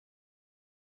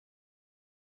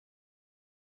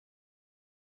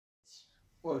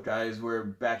Well, guys, we're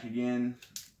back again.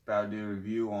 About to do a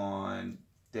review on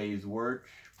Day's Work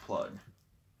Plug.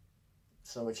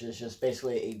 So, which is just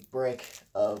basically a brick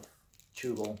of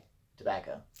chewable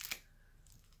tobacco.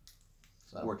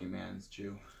 So, Working man's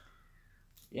chew.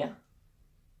 yeah,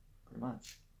 pretty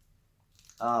much.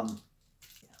 Yeah.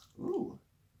 Ooh.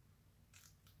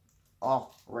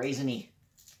 Oh, raisiny.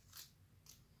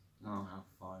 Oh, how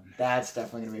fun. That's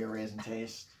definitely gonna be a raisin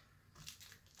taste.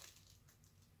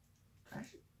 Did I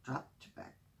actually drop tobacco?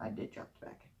 I did drop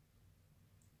tobacco.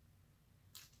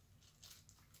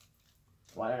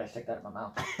 Why did I stick that in my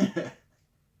mouth?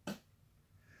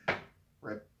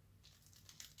 Rip.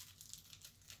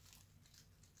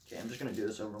 Okay, I'm just gonna do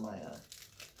this over my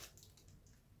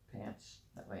pants.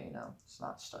 That way, you know, it's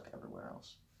not stuck everywhere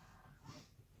else.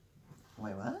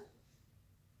 Wait, what?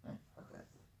 Okay.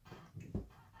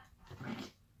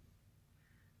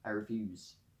 I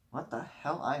refuse. What the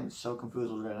hell? I am so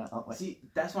confused right now. Oh, wait. See,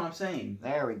 that's what I'm saying.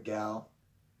 There we go.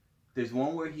 There's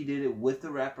one where he did it with the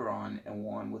wrapper on and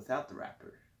one without the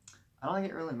wrapper. I don't think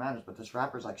it really matters, but this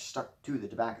wrapper's like stuck to the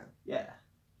tobacco. Yeah.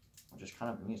 Which is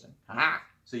kind of amusing. Ha!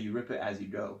 So you rip it as you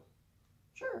go.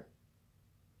 Sure.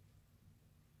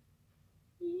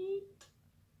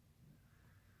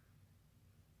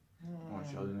 I want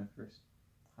to show them it first.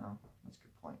 Oh, that's a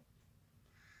good point.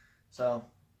 So,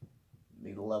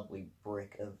 the lovely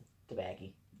brick of tobacco.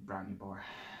 Brownie bar.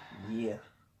 Yeah.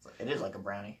 It is like a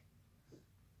brownie.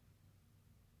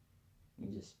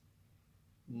 You just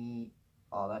eat.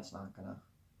 Oh, that's not gonna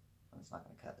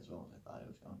cut as well as I thought it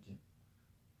was going to.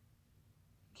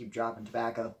 Keep dropping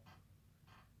tobacco.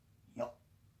 Yep.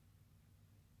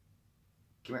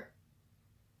 Come here.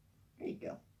 There you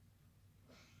go.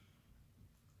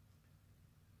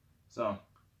 So,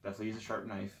 definitely use a sharp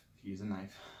knife if you use a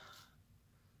knife.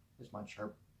 Here's mine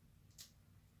sharp.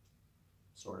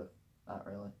 Sort of. Not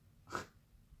really.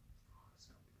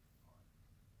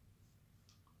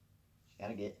 You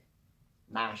gotta get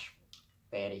mash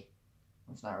fatty.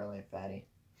 It's not really a fatty.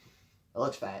 It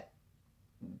looks fat.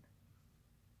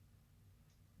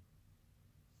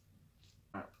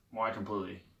 Well, I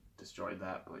completely destroyed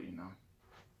that, but you know.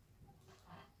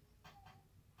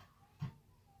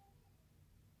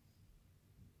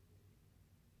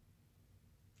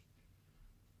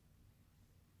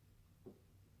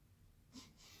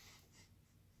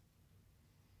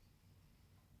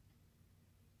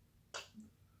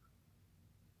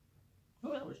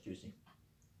 Oh, that was juicy.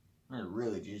 That was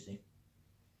really juicy.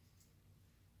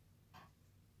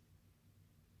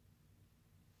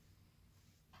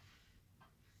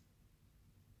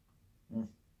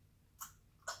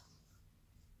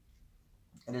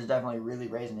 It is definitely really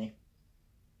raisiny.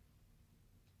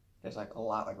 Tastes like a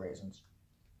lot like raisins.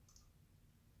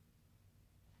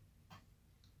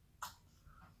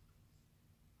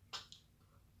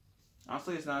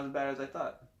 Honestly, it's not as bad as I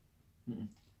thought. Mm-mm.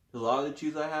 A lot of the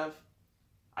chews I have,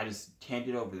 I just can't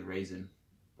get over the raisin.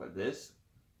 But this,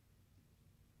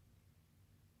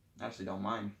 I actually don't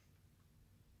mind.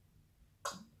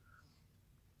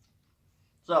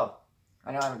 So,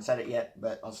 I know I haven't said it yet,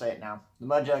 but I'll say it now. The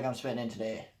mud jug I'm spitting in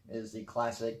today is the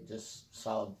classic, just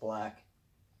solid black.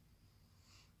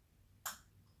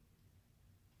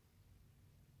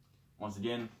 Once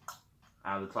again,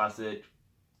 I have the classic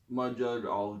mud jug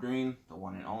olive green, the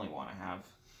one and only one I have.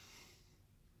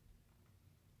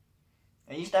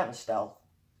 I used to have a stealth.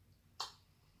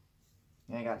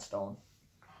 And it got stolen.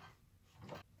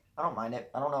 I don't mind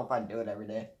it. I don't know if I'd do it every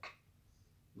day.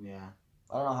 Yeah.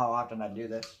 I don't know how often I do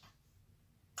this.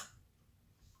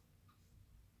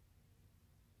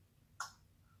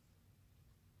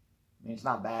 I mean, it's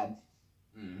not bad.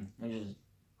 It's just,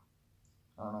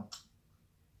 I don't know.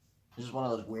 It's just one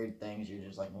of those weird things you're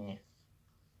just like, meh.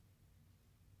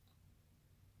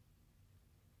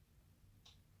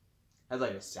 Has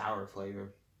like a sour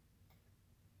flavor.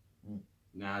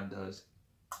 Nah, it does.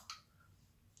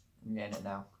 I'm getting it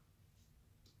now.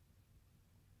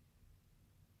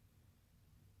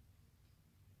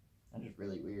 That's just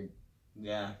really weird.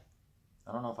 Yeah.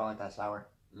 I don't know if I like that sour.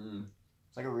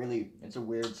 It's like a really, it's a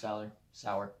weird sour.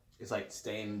 It's like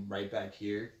staying right back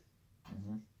here.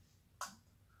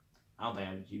 I don't think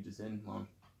I can keep this in long.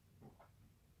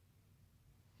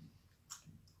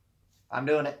 I'm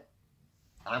doing it.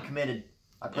 I'm committed.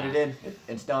 I put it in.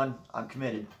 It's done. I'm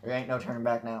committed. There ain't no turning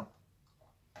back now.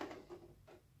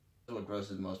 What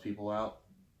grosses most people out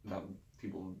about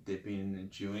people dipping and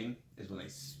chewing is when they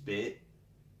spit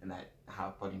and that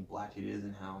how fucking black it is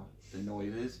and how the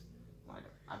noise is. Like,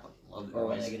 I fucking love the noise. Or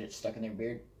when they get it stuck in their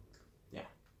beard. Yeah.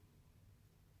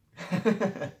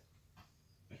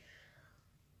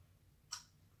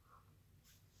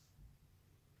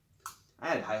 I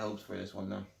had high hopes for this one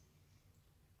though.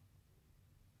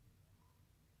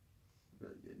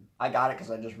 Really did. I got it because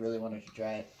I just really wanted to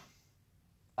try it.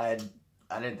 I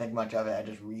didn't think much of it. I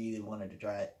just really wanted to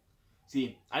try it.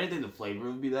 See, I didn't think the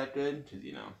flavor would be that good because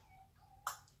you know,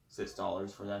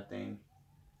 $6 for that thing,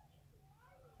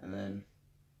 and then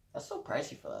That's so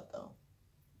pricey for that though.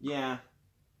 yeah,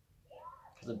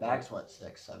 Because the bag's what,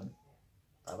 6, 7,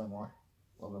 probably more,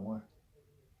 a little bit more.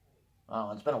 I don't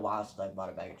know. It's been a while since I bought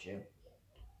a bag of chew.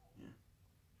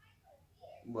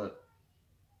 but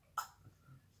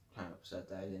kind of upset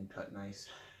that I didn't cut nice.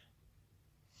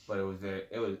 But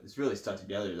it's really stuck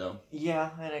together though.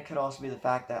 Yeah, and it could also be the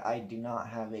fact that I do not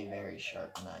have a very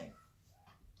sharp knife.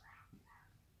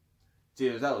 See,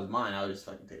 if that was mine, I would just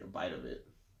fucking take a bite of it.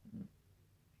 That's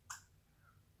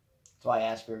why I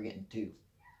asked if we were getting 2.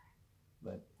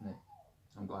 But, yeah.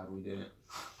 I'm glad we didn't.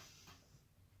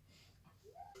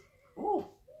 Ooh.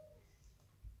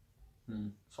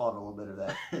 Swallowed a little bit of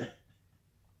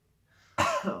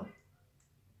that.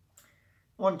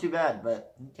 Wasn't too bad,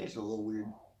 but it tasted a little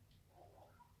weird.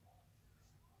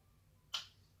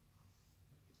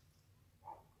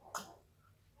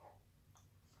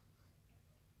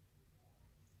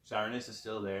 Sourness is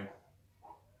still there.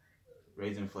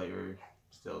 Raisin flavor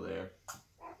still there.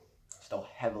 Still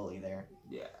heavily there.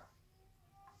 Yeah.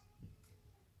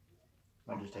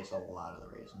 I just taste a lot of the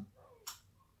raisin.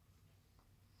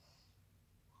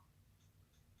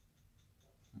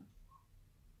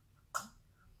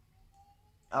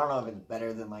 I don't know if it's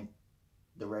better than like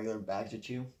the regular bags of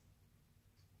chew.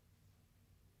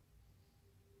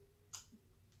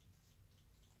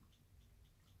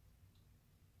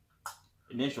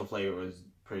 Initial flavor was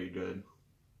pretty good,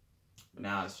 but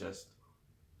now it's just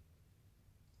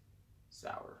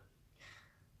sour.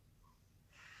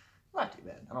 Not too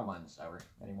bad. I don't mind the sour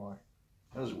anymore.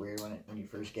 It was weird when you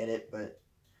first get it, but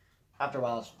after a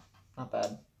while it's not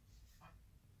bad.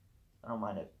 I don't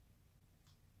mind it.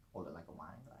 Hold it like a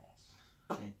wine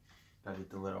glass. Okay. Gotta get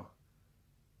the little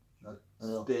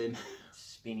little spin.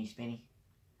 Spinny.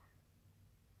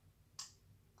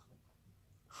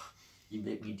 You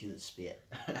bit me to the spit.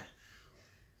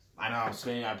 I know, I'm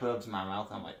spinning. I put it up to my mouth.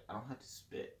 I'm like, I don't have to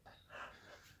spit.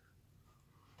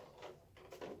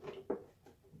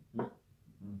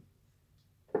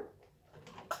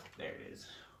 There it is.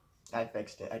 I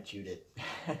fixed it. I chewed it.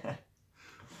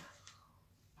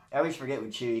 I always forget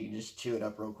with chew, you can just chew it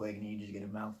up real quick and you just get a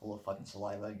mouthful of fucking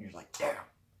saliva and you're just like, damn.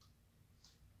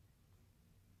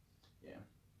 Yeah.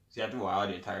 See, after a while, I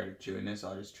get tired of chewing this, so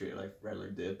I'll just treat it like regular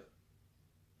dip.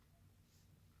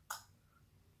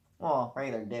 Well,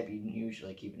 regular dip, you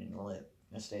usually keep it in your lip.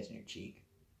 It stays in your cheek.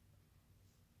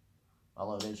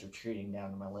 Although it is retreating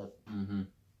down to my lip. Mm-hmm.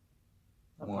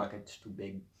 My pocket's too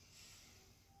big.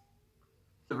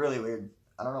 It's really weird.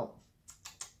 I don't know.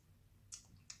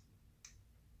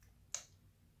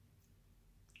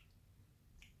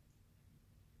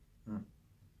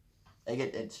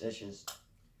 It's just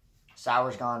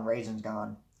sour's gone, raisin's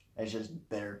gone. It's just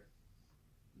bitter.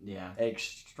 Yeah.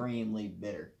 Extremely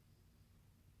bitter.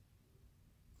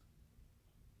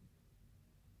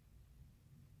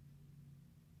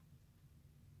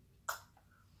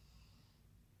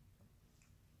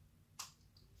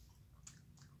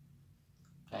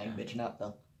 I ain't bitching up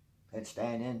though. It's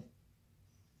staying in.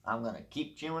 I'm gonna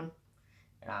keep chewing,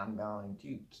 and I'm going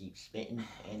to keep spitting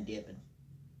and dipping.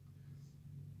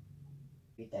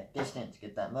 Get that distance,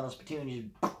 get that metal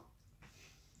spittoon, just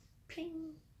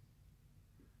ping.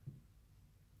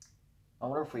 I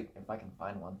wonder if I can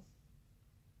find one.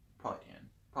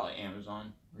 Probably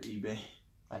Amazon or eBay.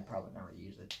 I'd probably never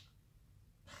use it.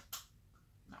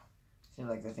 No. Seems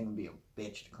like the thing would be a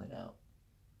bitch to clean out.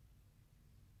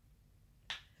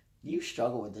 You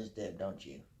struggle with this dip, don't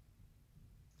you?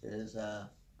 Cause Oh,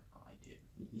 I did.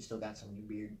 you still got some in your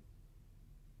beard.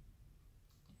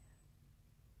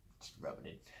 Just rubbing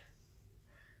it.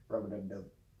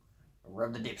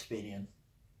 Rub the dip spit in.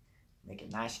 Make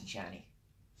it nice and shiny.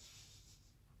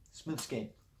 Smooth skin.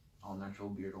 All natural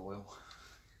beard oil.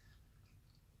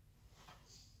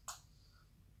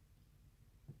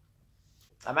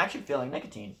 I'm actually feeling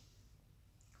nicotine.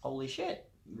 Holy shit.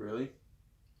 Really?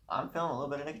 I'm feeling a little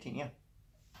bit of nicotine, yeah.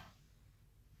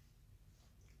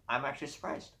 I'm actually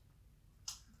surprised.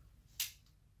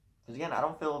 Because again, I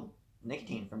don't feel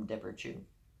nicotine from dip or chew.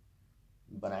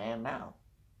 But I am now.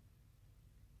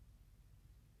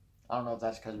 I don't know if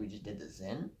that's because we just did the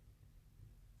Zen.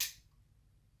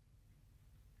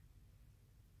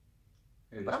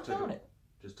 But I'm feeling it.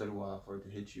 Just took a while for it to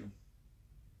hit you.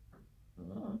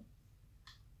 Mm-hmm.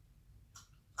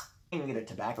 I didn't even get a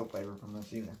tobacco flavor from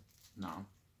this either. No.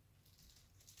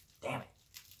 Damn it.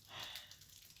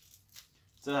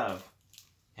 Still have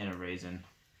a hint of raisin.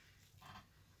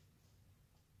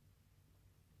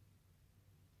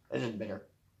 This is bitter.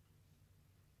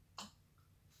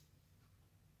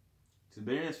 The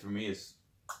bitterness for me is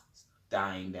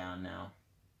dying down now.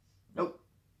 Nope,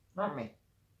 not for me.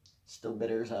 Still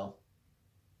bitter as hell.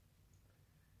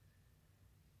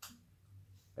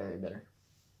 Very bitter.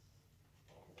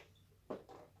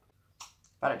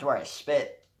 Got it to where I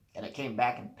spit, and it came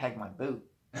back and pegged my boot.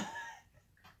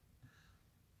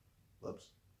 Whoops.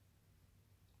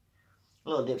 A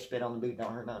little dip spit on the boot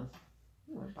don't hurt nothing.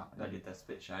 Gotta get that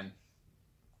spit shine.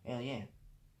 Hell yeah.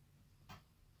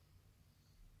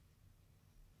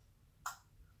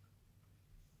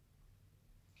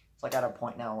 It's like at a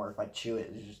point now where if I chew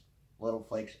it, there's just little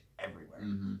flakes everywhere.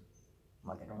 Mm-hmm. I'm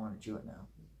like, I don't want to chew it now.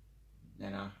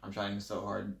 You know, I'm trying so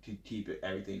hard to keep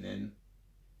everything in.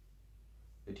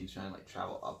 It keeps trying to like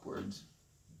travel upwards.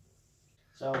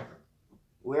 So,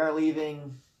 we are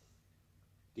leaving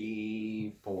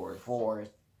the 4th.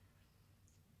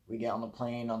 We get on the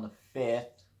plane on the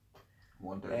 5th.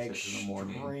 1:36 in the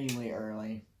morning. Extremely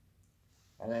early.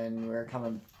 And then we're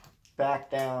coming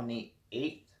back down the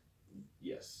 8th.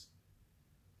 Yes.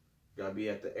 Gotta be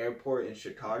at the airport in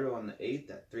Chicago on the 8th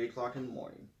at 3 o'clock in the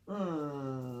morning.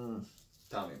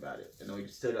 Tell me about it. And then we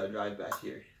still gotta drive back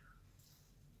here.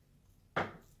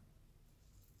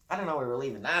 I don't know we were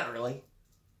leaving that early.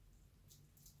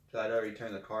 So I'd already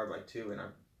turned the car by 2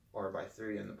 or by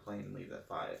 3 and the plane leaves at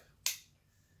 5.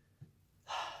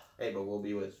 Hey, but we'll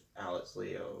be with Alex,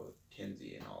 Leo,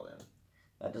 Kinsey, and all them.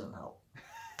 That doesn't help.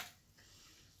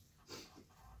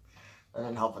 That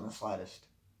didn't help in the slightest.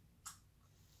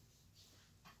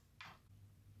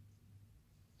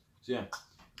 So yeah,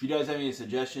 if you guys have any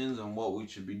suggestions on what we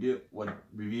should be what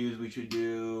reviews we should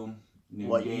do,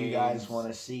 what games you guys want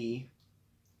to see,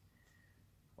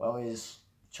 we always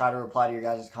try to reply to your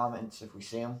guys' comments if we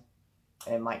see them.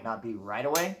 It might not be right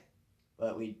away,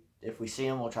 but if we see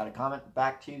them, we'll try to comment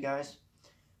back to you guys.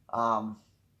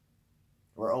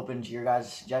 We're open to your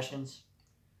guys' suggestions.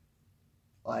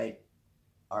 Like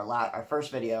our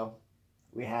first video,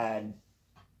 we had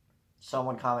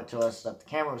someone comment to us that the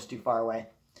camera was too far away,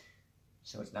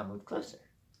 so it's now moved closer.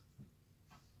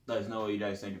 Let us know what you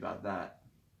guys think about that.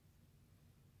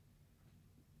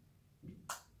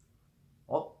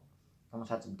 Oh, almost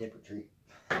had some dip retreat.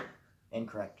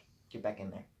 Incorrect. Get back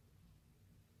in there.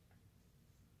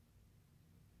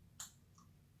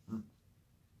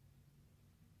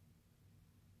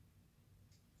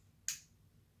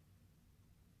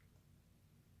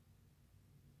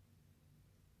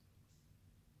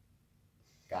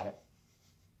 Got it.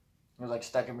 It was like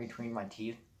stuck in between my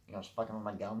teeth. You know, it's fucking with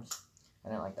my gums. I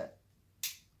didn't like that.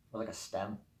 It was like a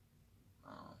stem.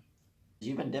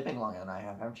 You've been dipping longer than I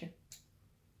have, haven't you?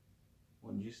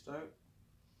 When did you start?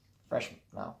 Freshman,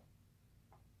 no.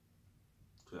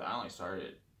 Because I only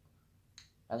started.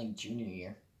 I think junior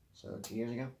year. So 2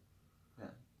 years ago? Yeah.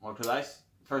 Well, because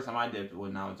first time I dipped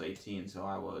when I was 18, so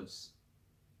I was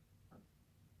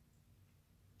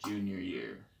junior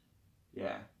year.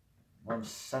 Yeah. Well, I'm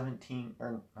 17,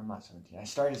 or I'm not 17. I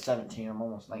started 17, I'm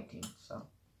almost 19, so.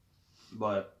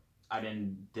 But I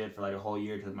didn't dip for like a whole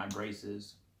year because of my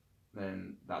braces.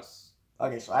 Then that's...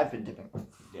 Okay, so I've been dipping.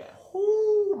 Yeah.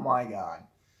 Oh my god.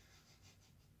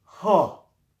 Huh.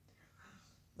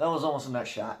 That was almost a nut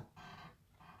shot.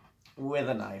 With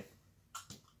a knife.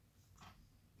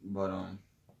 But,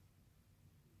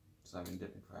 so I've been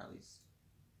dipping for at least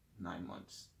 9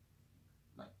 months.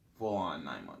 Like, full on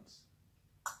 9 months.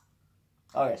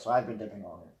 Okay, so I've been dipping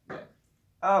longer. Yeah.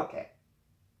 Okay.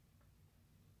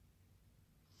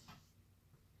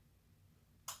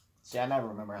 See, I never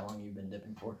remember how long you've been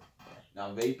dipping for.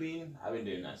 Now, vaping, I've been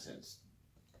doing that since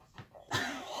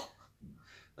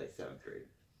like 7th grade.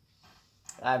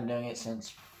 I've been doing it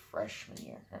since freshman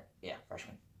year. Yeah,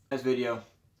 freshman. This video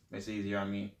makes it easier on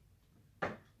me.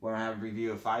 We're going to have a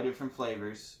review of 5 different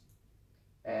flavors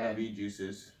And of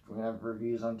juices. we're going to have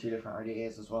reviews on 2 different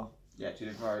RDAs as well. Yeah, 2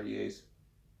 different RDAs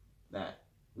that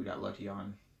we got lucky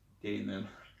on getting them.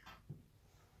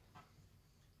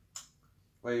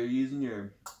 Wait, you're using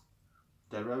your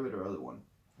Dead Rabbit or other one?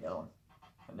 The other one.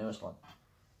 The newest one.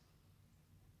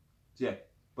 So yeah,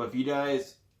 but if you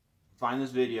guys find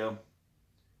this video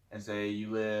and say you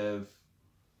live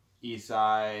East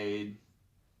Side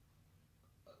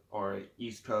or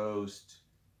East Coast,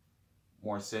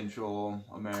 more Central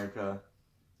America,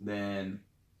 then...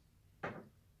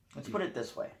 Let's put it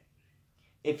this way.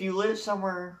 If you live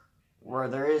somewhere where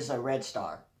there is a red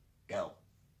star, go.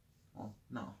 Well,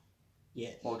 no.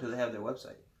 Yes. Well, because they have their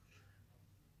website.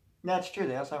 That's true.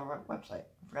 They also have a website.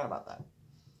 I forgot about that.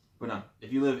 But no,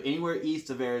 if you live anywhere east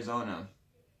of Arizona,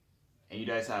 and you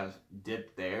guys have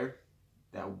dip there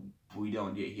that we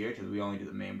don't get here because we only do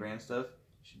the main brand stuff,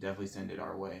 you should definitely send it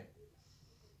our way.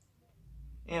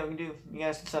 Yeah, we can do. You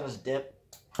guys can send us dip.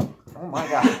 Oh my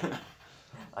god.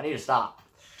 I need to stop.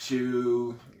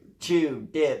 Chew,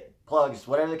 dip, plugs,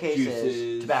 whatever the case juices.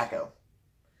 is. Tobacco.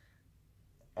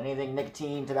 Anything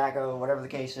nicotine, tobacco, whatever the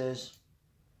case is.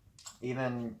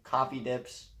 Even coffee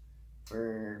dips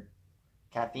for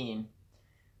caffeine.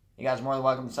 You guys are more than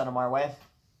welcome to send them our way.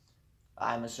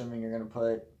 I'm assuming you're going to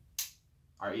put...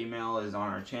 Our email is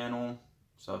on our channel.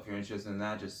 So if you're interested in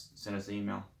that, just send us an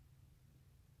email.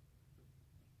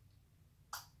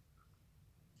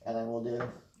 And then we'll do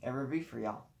a review for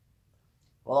y'all.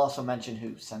 We'll also mention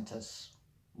who sent us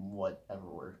whatever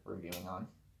we're reviewing on.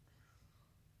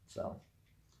 So,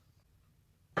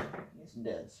 yes, it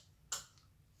does.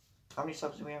 How many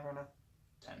subs do we have right now?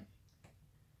 10.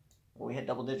 Well, we hit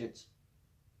double digits.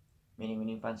 Meaning we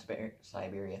need to find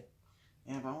Siberia.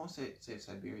 Yeah, but I won't say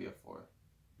Siberia for.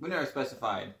 We never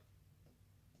specified.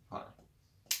 Hold on.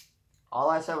 All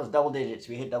I said was double digits.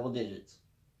 We hit double digits.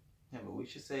 Yeah, but we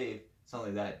should say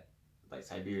something that, like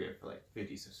Siberia for like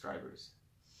 50 subscribers.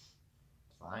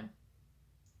 Fine.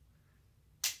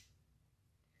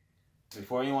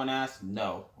 Before anyone asks,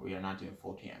 no, we are not doing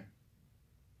full can.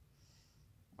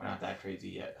 We're not that crazy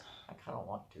yet. I kind of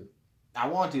want to. I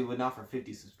want to, but not for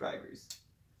 50 subscribers.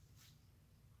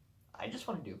 I just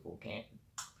want to do full can.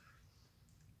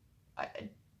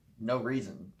 No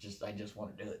reason. I just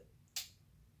want to do it.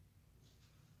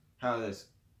 How is this?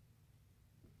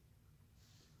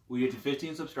 We get to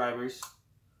 15 subscribers,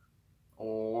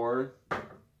 or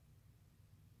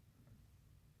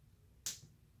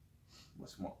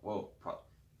what's more? Whoa,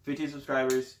 15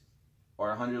 subscribers or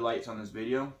 100 likes on this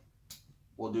video.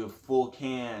 We'll do a full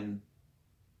can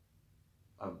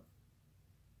of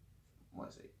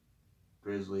what's it?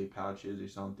 Grizzly pouches or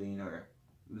something, or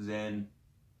Zen.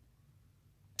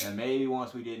 And maybe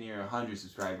once we get near 100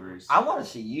 subscribers, I want to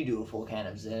see you do a full can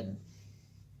of Zen.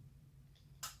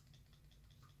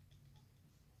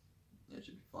 it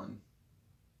should be fun.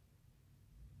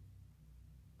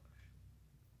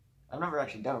 I've never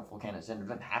actually done a full can of Zen. I've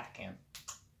done half a can.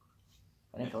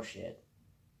 I didn't feel shit.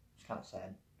 It's kind of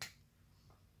sad.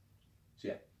 So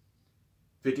yeah,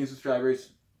 15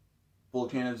 subscribers, full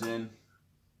can of Zen.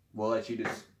 We'll let you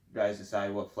guys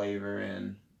decide what flavor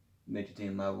and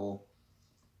nicotine level.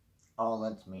 Oh,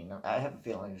 that's mean. I have a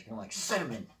feeling it's going to like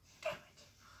cinnamon. Damn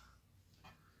it.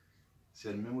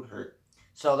 Cinnamon would hurt.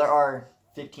 So there are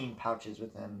 15 pouches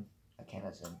within a can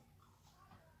of Zen.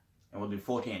 And we'll do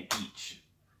full can each.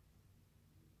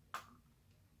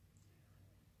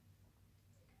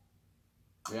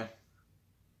 Yeah.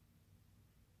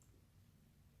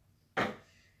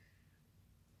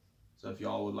 So if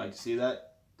y'all would like to see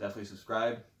that, definitely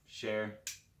subscribe, share,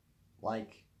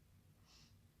 like,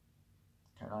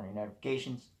 turn on your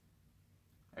notifications.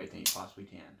 everything you possibly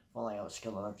can. If only I was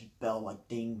skilled enough to bell like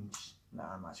dings.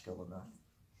 Nah, I'm not skilled enough.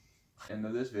 End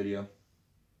of this video.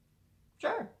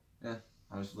 Sure. Yeah,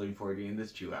 I'm just looking forward to getting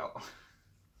this chew out.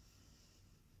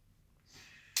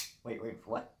 Wait, for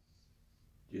what?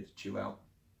 You have to chew out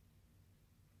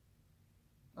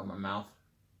on my mouth.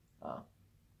 Oh.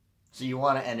 So you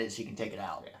want to end it so you can take it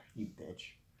out? Yeah. You bitch.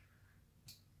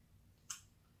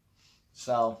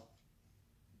 So,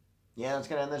 yeah, that's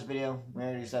going to end this video. We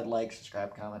already said like,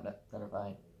 subscribe, comment,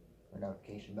 notify, or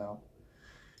notification bell.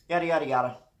 Yada, yada,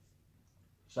 yada.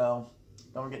 So,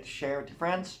 don't forget to share with your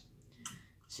friends.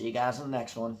 See you guys in the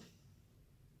next one.